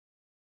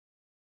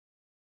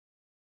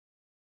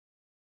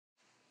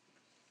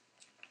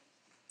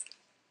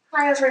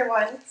Hi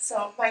everyone.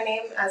 So my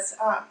name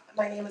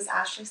is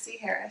Ashley C.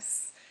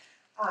 Harris,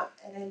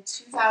 and in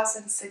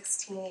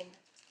 2016,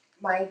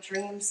 my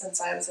dream since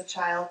I was a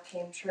child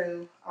came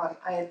true.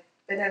 I had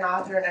been an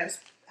author and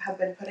have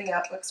been putting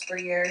out books for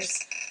years,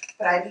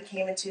 but I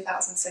became in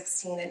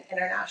 2016 an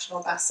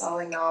international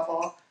best-selling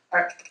author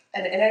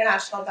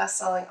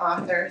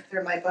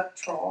through my book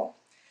Troll.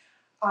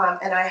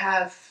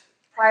 And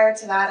prior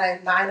to that, I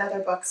had 9 other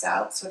books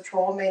out. So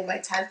Troll made my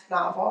 10th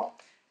novel,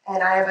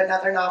 and I have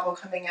another novel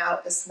coming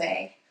out this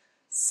May.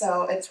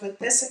 So it's with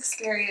this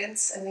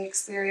experience and the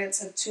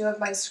experience of 2 of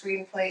my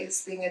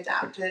screenplays being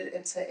adapted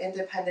into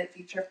independent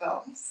feature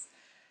films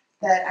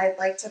that I'd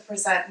like to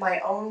present my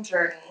own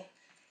journey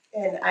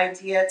in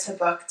idea to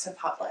book to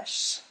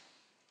publish.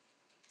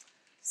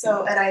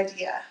 So an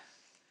idea.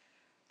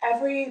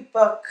 Every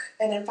book,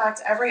 and in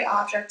fact every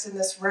object in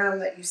this room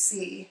that you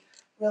see,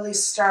 really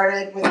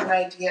started with an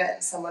idea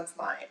in someone's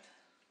mind.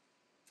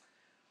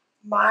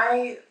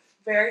 My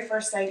very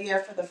first idea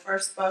for the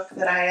first book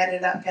that I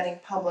ended up getting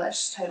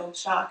published, titled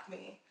Shock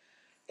Me,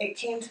 it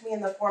came to me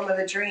in the form of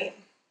a dream.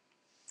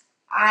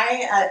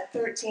 I, at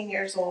 13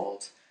 years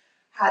old,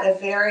 had a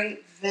very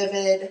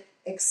vivid,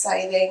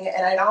 exciting,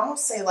 and I'd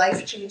almost say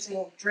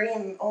life-changing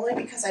dream, only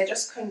because I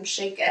just couldn't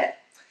shake it.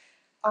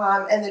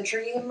 And the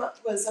dream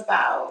was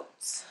about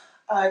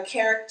a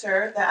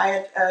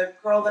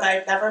girl that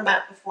I'd never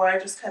met before. I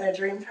just kind of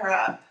dreamed her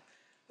up,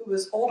 who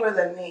was older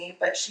than me,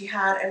 but she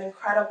had an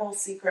incredible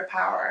secret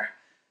power.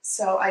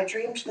 So I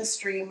dreamed this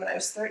dream when I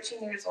was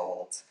 13 years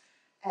old,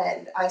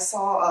 and I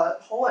saw a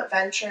whole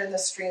adventure in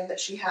this dream that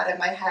she had in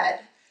my head.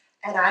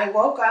 And I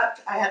woke up,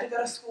 I had to go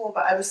to school,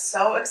 but I was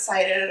so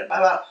excited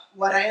about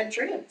what I had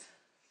dreamed.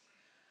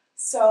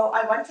 So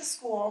I went to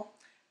school,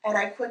 and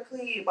I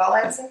quickly, while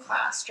I was in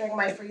class, during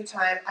my free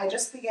time, I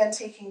just began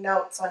taking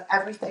notes on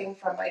everything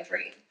from my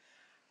dream.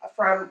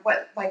 From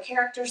what my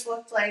characters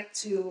looked like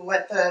to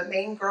what the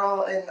main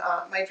girl in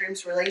my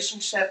dream's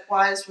relationship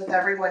was with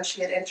everyone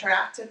she had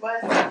interacted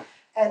with.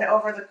 And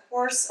over the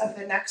course of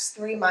the next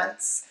 3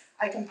 months,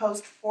 I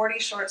composed 40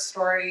 short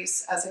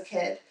stories as a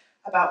kid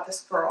about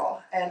this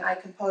girl. And I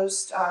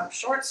composed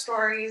short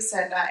stories,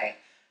 and I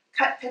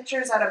cut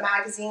pictures out of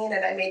magazine,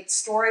 and I made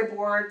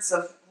storyboards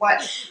of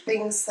what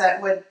things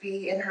that would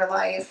be in her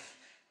life.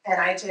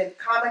 And I did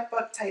comic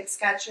book type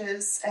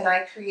sketches, and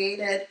I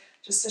created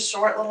just a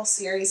short little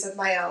series of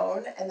my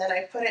own, and then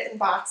I put it in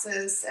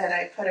boxes and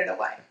I put it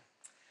away.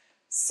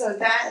 So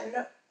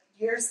then,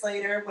 years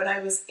later, when I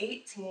was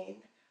 18,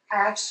 I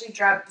actually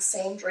dreamt the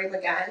same dream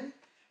again,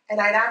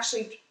 and I'd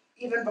actually,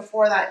 even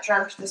before that,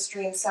 dreamt this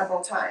dream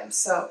several times.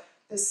 So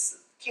this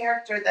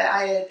character that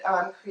I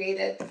had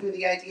created through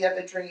the idea of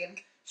a dream,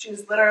 she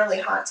was literally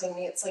haunting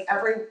me. It's like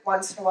every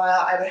once in a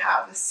while I would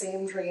have the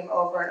same dream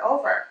over and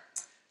over.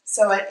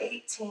 So at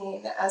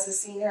 18, as a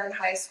senior in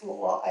high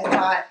school, I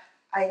thought,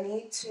 I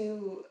need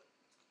to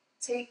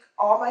take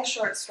all my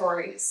short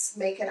stories,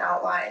 make an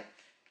outline,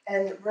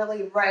 and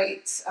really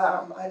write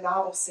a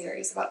novel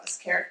series about this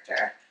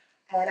character.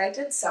 And I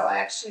did so. I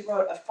actually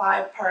wrote a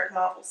 5-part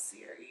novel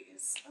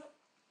series.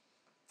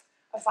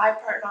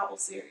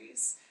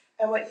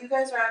 And what you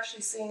guys are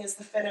actually seeing is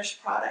the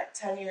finished product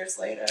 10 years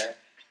later,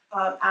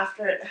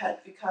 after it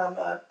had become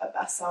a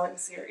best-selling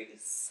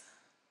series.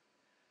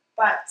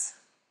 But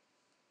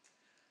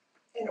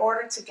in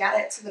order to get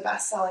it to the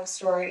best-selling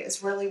story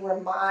is really where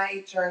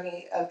my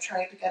journey of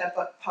trying to get a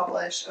book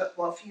published,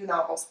 a few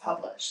novels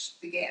published,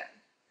 began.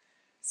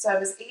 So I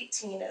was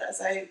 18, and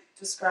as I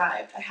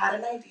described, I had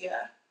an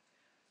idea.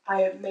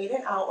 I made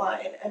an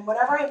outline, and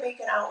whenever I make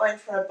an outline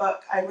for a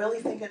book, I really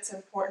think it's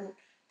important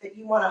that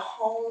you want to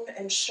hone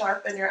and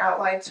sharpen your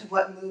outline to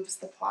what moves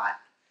the plot.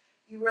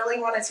 You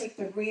really want to take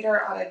the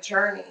reader on a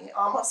journey,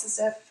 almost as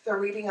if they're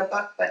reading a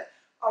book, but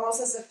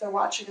almost as if they're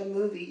watching a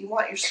movie. You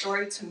want your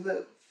story to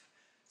move.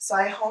 So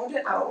I honed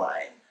an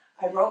outline,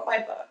 I wrote my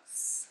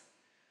books,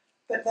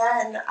 but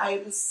then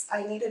I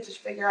needed to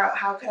figure out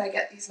how could I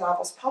get these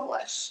novels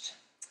published.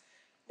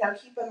 Now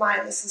keep in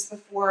mind, this is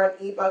before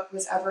an ebook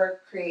was ever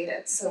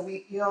created, so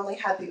you only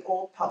had the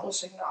old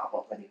publishing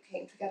novel when it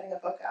came to getting a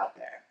book out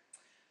there.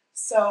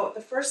 So the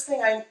first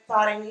thing I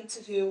thought I needed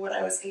to do when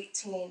I was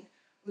 18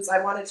 was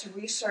I wanted to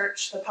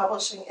research the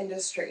publishing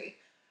industry,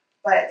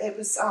 but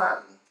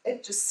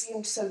it just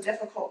seemed so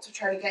difficult to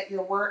try to get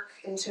your work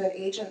into an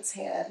agent's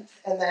hand,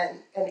 and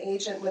then an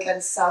agent would then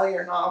sell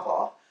your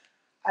novel.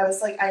 I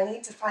was like, I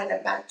need to find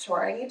a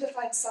mentor. I need to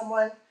find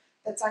someone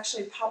that's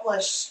actually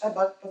published a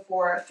book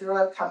before through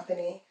a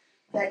company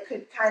that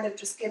could kind of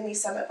just give me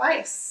some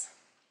advice.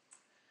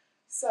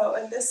 So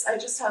in this, I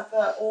just have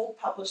the old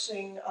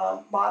publishing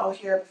model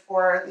here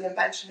before the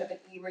invention of an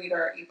e-reader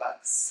or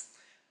ebooks.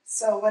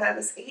 So when I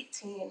was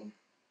 18,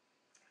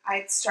 I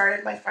had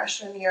started my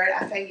freshman year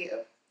at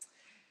FAU.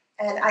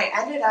 And I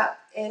ended up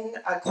in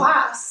a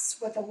class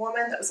with a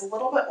woman that was a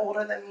little bit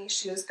older than me.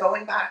 She was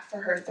going back for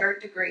her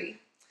 3rd degree.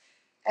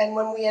 And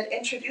when we had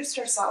introduced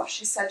herself,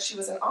 she said she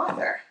was an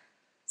author.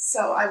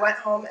 So I went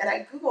home and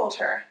I Googled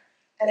her.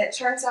 And it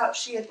turns out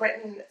she had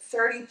written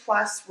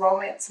 30-plus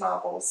romance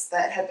novels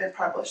that had been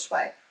published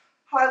by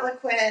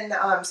Harlequin,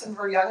 some of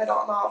her young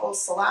adult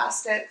novels,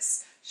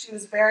 Scholastics. She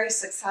was very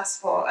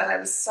successful, and I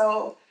was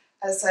so,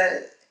 as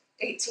a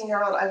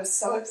 18-year-old, I was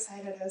so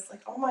excited. I was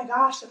like, oh my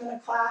gosh, I'm in a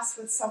class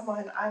with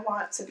someone I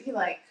want to be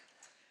like.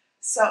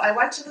 So I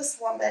went to this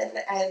woman,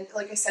 and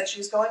like I said, she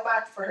was going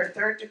back for her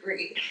 3rd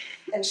degree,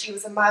 and she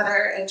was a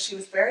mother, and she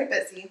was very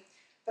busy.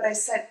 But I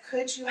said,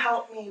 could you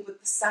help me with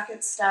the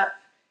 2nd step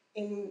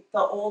in the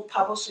old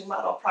publishing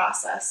model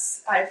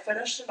process? I had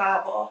finished a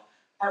novel.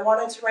 I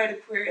wanted to write a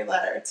query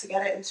letter to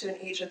get it into an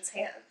agent's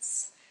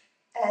hands.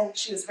 And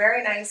she was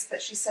very nice,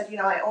 but she said,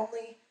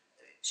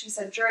 she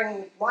said,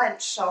 during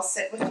lunch, I'll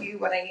sit with you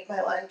when I eat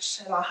my lunch,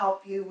 and I'll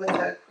help you with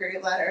a query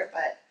letter.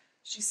 But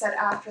she said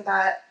after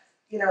that,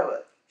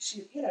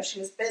 she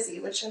was busy,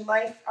 which in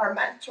life, our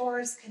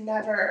mentors can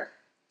never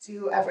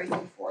do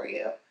everything for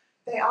you.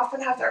 They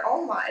often have their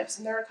own lives,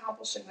 and they're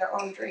accomplishing their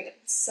own dreams.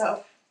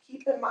 So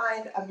keep in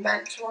mind, a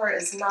mentor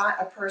is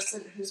not a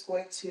person who's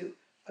going to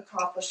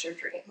accomplish your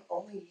dream.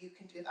 Only you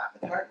can do that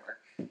with hard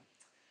work.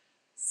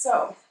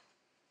 So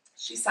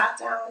she sat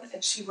down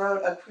and she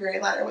wrote a query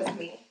letter with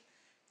me.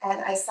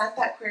 And I sent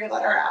that query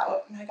letter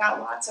out, and I got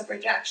lots of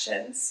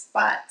rejections,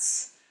 but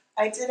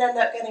I did end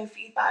up getting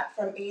feedback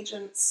from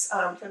agents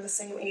from the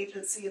same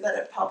agency that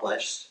had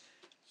published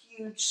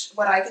huge,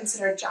 what I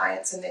consider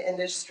giants in the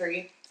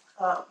industry.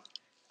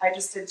 I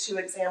just did 2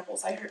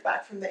 examples. I heard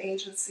back from the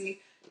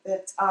agency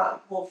that,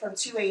 from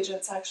 2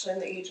 agents actually in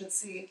the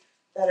agency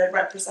that had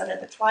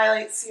represented the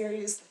Twilight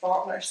series, The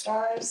Fault in Our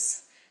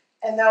Stars.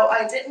 And though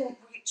I didn't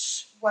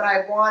reach what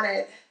I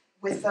wanted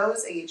with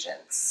those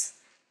agents,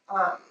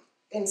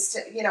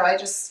 instead,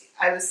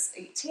 I was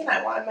 18,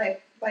 I wanted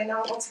my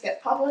novel to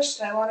get published,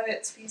 and I wanted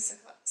it to be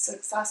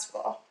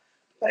successful.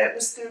 But it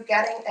was through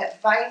getting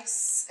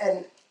advice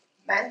and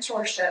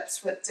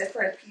mentorships with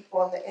different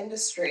people in the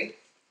industry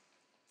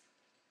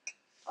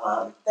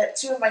that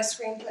 2 of my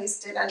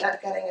screenplays did end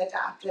up getting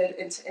adapted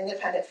into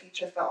independent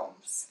feature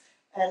films.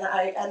 And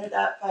I ended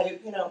up,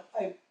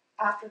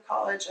 after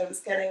college, I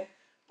was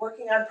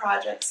working on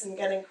projects and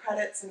getting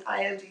credits in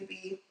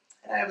IMDb,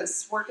 and I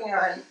was working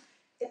on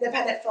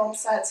independent film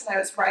sets, and I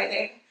was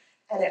writing,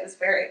 and it was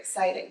very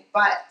exciting,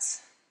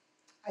 but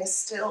I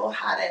still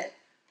hadn't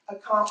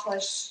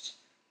accomplished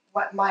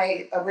what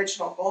my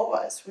original goal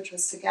was, which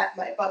was to get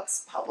my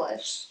books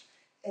published.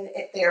 And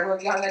they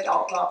were young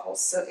adult novels,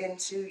 so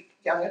into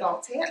young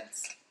adult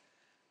hands.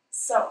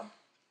 So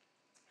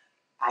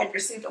I'd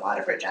received a lot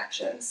of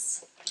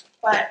rejections,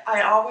 but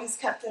I always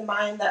kept in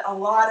mind that a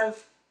lot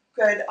of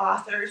good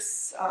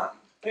authors,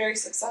 very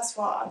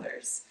successful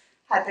authors,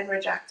 had been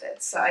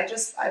rejected. So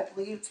I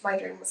believed my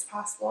dream was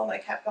possible, and I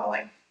kept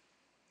going.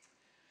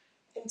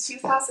 In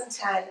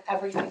 2010,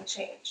 everything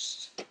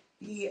changed.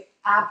 The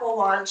Apple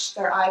launched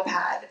their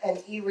iPad,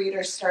 and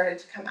e-readers started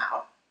to come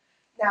out.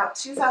 Now,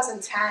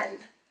 2010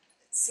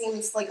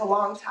 seems like a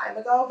long time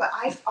ago, but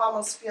I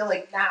almost feel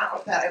like now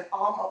that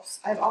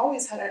I've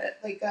always had a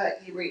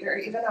e-reader,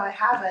 even though I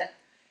haven't.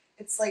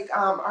 It's like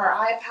our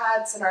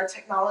iPads and our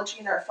technology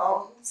and our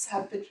phones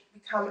have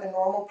become a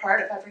normal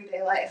part of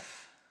everyday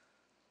life.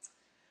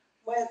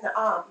 When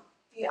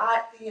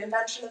the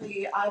invention of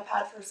the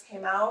iPad first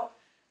came out,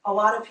 a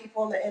lot of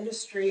people in the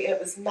industry, it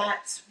was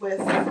met with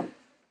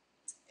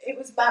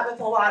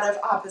a lot of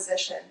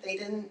opposition. They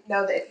didn't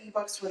know that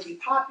ebooks would be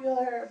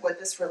popular. Would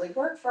this really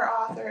work for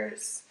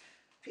authors?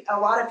 A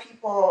lot of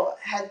people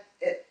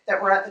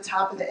that were at the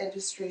top of the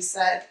industry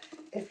said,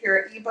 if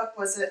your ebook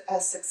was a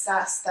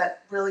success,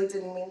 that really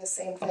didn't mean the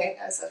same thing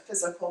as a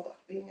physical book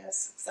being a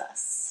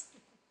success.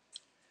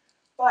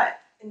 But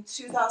in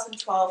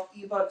 2012,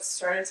 ebooks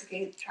started to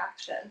gain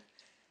traction,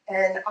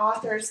 and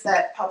authors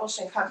that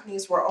publishing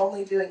companies were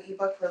only doing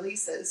ebook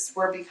releases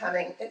were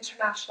becoming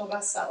international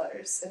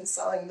bestsellers and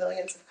selling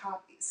millions of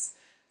copies.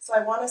 So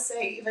I want to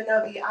say, even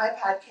though the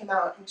iPad came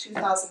out in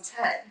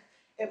 2010,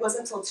 it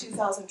wasn't until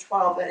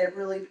 2012 that it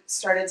really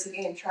started to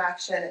gain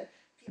traction, and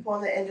people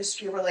in the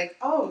industry were like,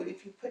 oh,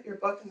 if you put your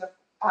book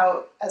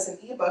out as an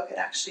ebook, it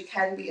actually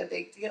can be a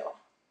big deal.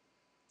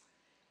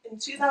 In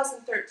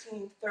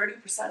 2013,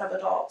 30% of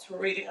adults were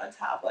reading on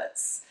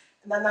tablets,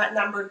 and then that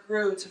number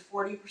grew to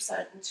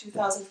 40% in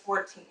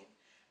 2014,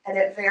 and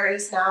it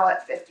varies now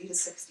at 50 to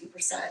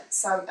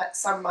 60%.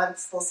 Some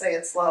months they'll say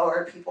it's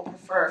lower, people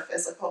prefer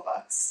physical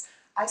books.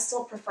 I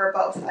still prefer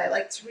both. I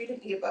like to read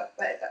an ebook,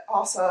 but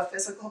also a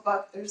physical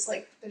book, there's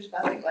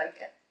nothing like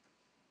it.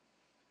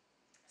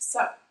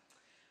 So,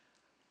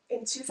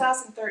 in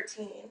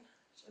 2013,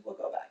 we'll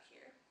go back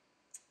here.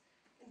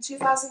 In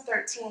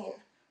 2013,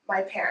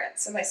 my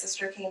parents and my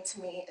sister came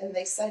to me and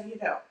they said,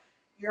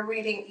 you're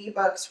reading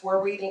ebooks,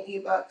 we're reading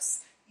ebooks.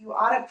 You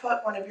ought to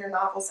put one of your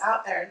novels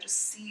out there and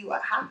just see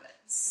what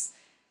happens.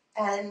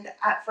 And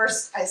at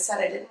first I said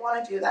I didn't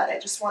want to do that. I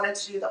just wanted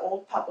to do the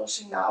old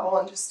publishing novel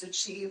and just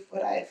achieve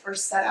what I had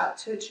first set out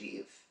to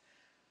achieve.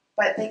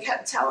 But they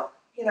kept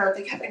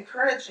they kept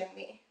encouraging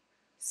me.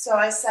 So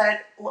I said,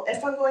 well,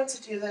 if I'm going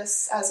to do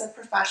this as a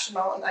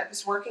professional, and I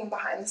was working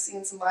behind the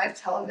scenes in live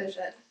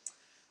television,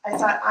 I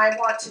thought I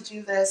want to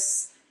do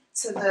this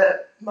to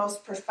the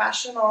most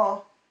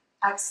professional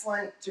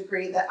excellent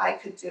degree that I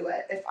could do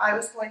it. If I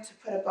was going to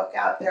put a book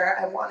out there,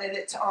 I wanted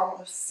it to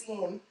almost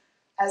seem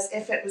as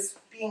if it was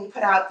being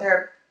put out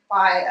there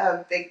by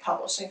a big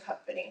publishing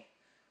company.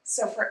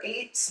 So for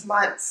 8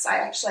 months,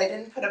 I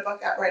didn't put a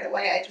book out right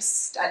away. I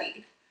just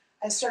studied.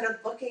 I started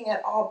looking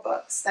at all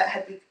books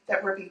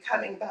that were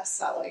becoming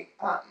best-selling,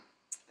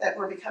 that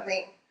were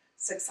becoming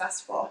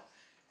successful,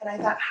 and I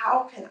thought,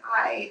 how can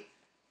I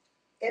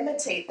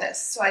imitate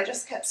this? So I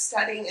just kept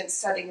studying and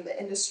studying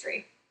the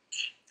industry,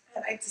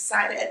 and I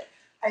decided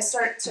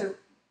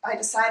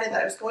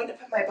that I was going to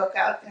put my book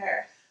out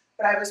there,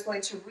 but I was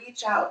going to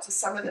reach out to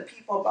some of the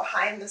people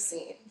behind the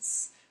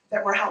scenes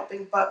that were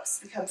helping books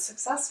become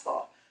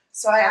successful.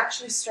 So I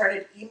actually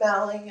started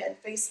emailing and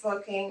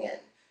Facebooking and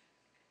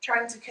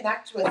trying to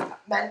connect with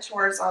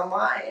mentors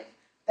online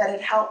that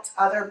had helped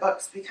other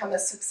books become a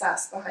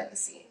success behind the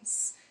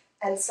scenes.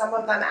 And some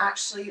of them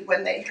actually,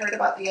 when they heard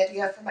about the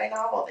idea for my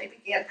novel, they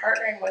began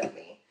partnering with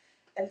me.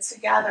 And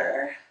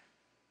together,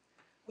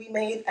 we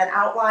made an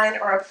outline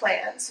or a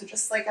plan. So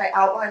just like I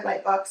outlined my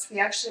books, we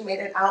actually made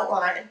an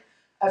outline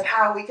of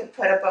how we could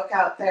put a book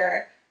out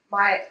there.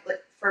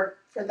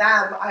 For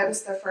them, I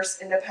was the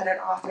first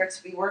independent author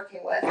to be working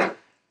with,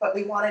 but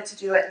we wanted to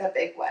do it in a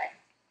big way.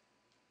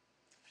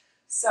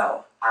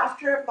 So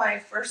after my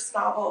first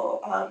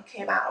novel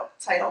came out,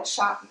 titled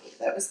Shock Me,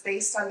 that was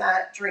based on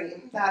that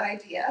dream, that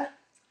idea,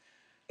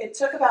 it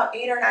took about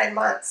 8 or 9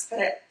 months, but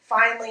it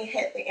finally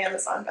hit the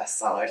Amazon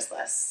bestsellers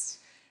list.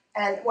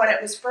 And when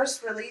it was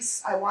first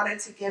released, I wanted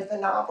to give the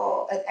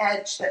novel an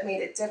edge that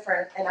made it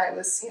different, and I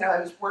was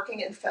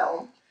working in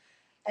film,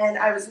 and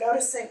I was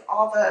noticing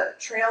all the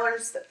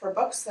trailers for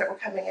books that were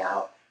coming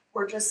out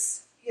were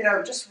just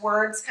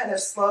words kind of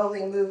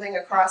slowly moving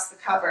across the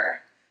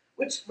cover,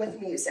 with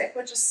music,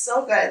 which is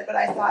so good, but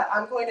I thought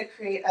I'm going to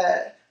create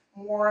a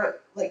more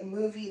like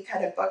movie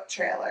kind of book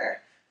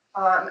trailer.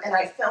 And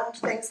I filmed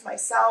things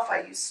myself.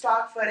 I used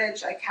stock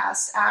footage, I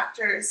cast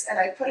actors, and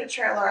I put a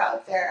trailer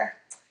out there.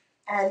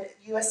 And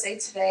USA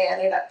Today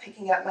ended up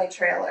picking up my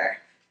trailer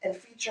and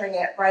featuring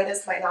it right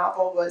as my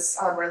novel was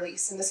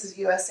released. And this is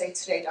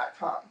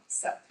usatoday.com.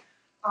 So,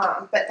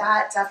 but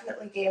that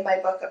definitely gave my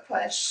book a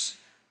push.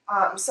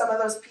 Some of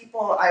those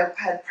people I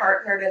had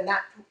partnered and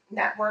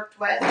networked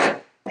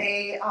with,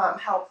 they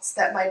helped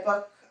that my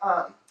book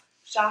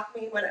Shock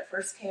Me when it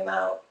first came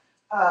out.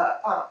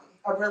 A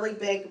really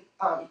big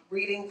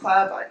reading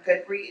club on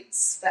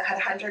Goodreads that had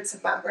hundreds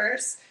of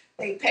members.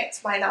 They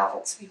picked my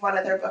novel to be one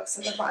of their books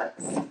of the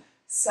month.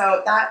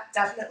 So that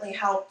definitely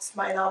helped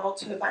my novel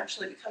to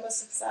eventually become a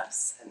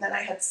success. And then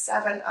I had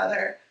 7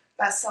 other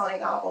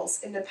best-selling novels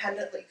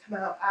independently come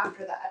out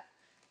after that.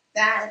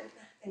 Then,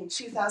 in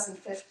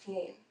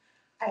 2015,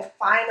 I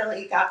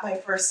finally got my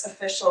first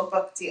official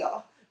book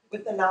deal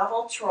with the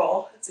novel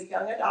Troll. It's a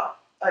young adult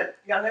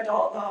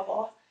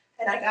novel.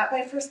 And I got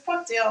my first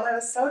book deal, and I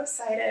was so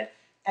excited.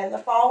 And the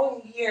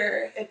following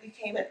year, it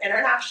became an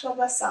international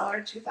bestseller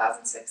in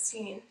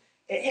 2016.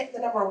 It hit the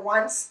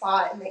 #1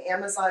 spot in the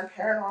Amazon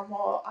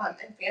Paranormal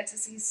and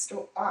Fantasy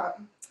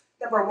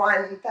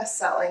 #1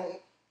 best-selling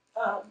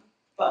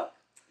book.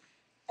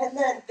 And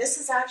then this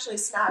is actually a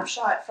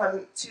snapshot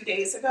from 2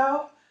 days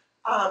ago.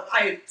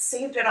 I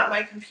saved it on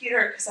my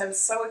computer because I was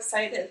so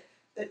excited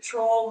that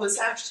Troll was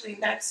actually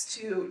next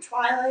to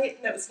Twilight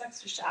and it was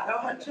next to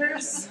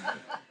Shadowhunters.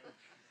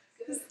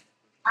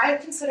 I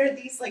consider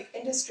these like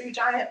industry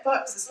giant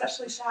books,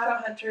 especially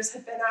Shadowhunters,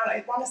 had been out,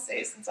 I want to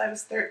say, since I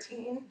was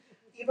 13.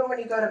 Even when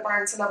you go to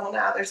Barnes & Noble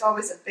now, there's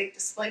always a big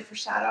display for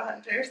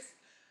Shadowhunters.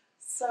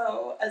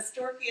 So as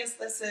dorky as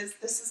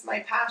this is my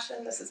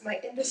passion, this is my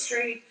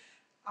industry,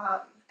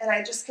 and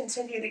I just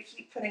continue to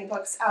keep putting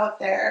books out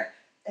there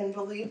and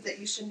believe that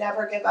you should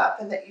never give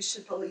up and that you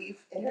should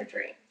believe in your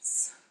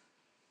dreams.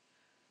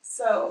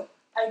 So,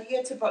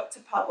 idea to book to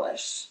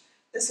publish.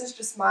 This is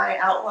just my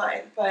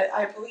outline, but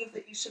I believe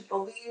that you should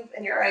believe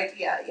in your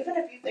idea, even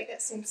if you think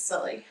it seems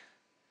silly.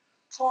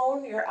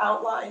 Hone your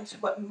outline to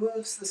what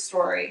moves the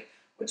story,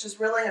 which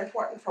is really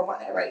important for when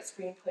I write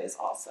screenplays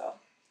also.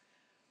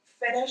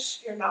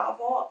 Finish your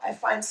novel. I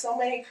find so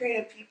many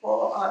creative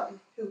people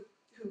who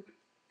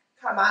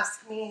come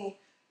ask me,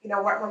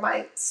 what were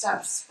my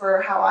steps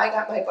for how I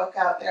got my book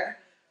out there,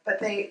 but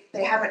they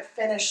haven't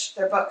finished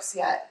their books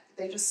yet.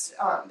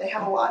 They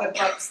have a lot of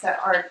books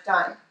that aren't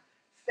done.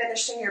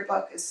 Finishing your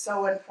book is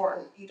so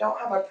important. You don't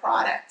have a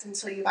product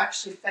until you've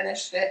actually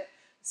finished it.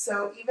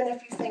 So even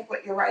if you think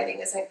what you're writing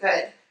isn't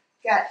good,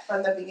 get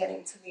from the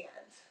beginning to the end.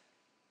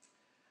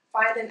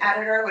 Find an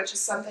editor, which is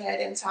something I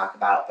didn't talk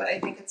about, but I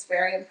think it's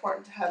very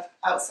important to have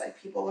outside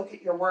people look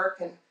at your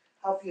work and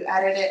help you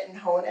edit it and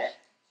hone it.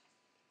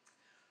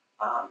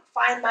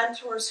 Find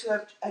mentors who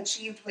have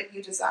achieved what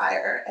you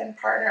desire and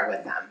partner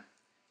with them.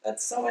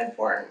 That's so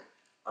important.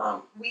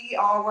 We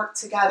all work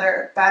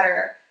together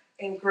better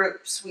in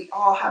groups. We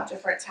all have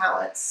different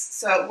talents.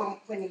 So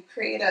when you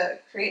create a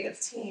creative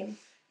team,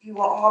 you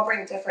will all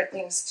bring different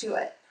things to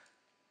it.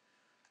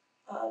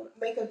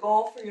 Make a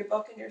goal for your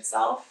book and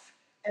yourself,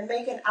 and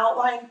make an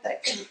outline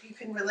that you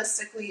can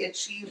realistically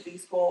achieve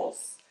these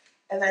goals.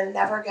 and then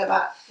never give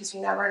up, because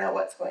you never know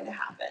what's going to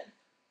happen.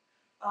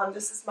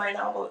 This is my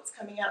novel. It's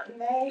coming out in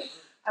May.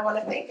 I want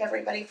to thank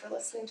everybody for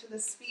listening to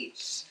this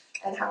speech,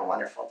 and have a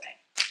wonderful day.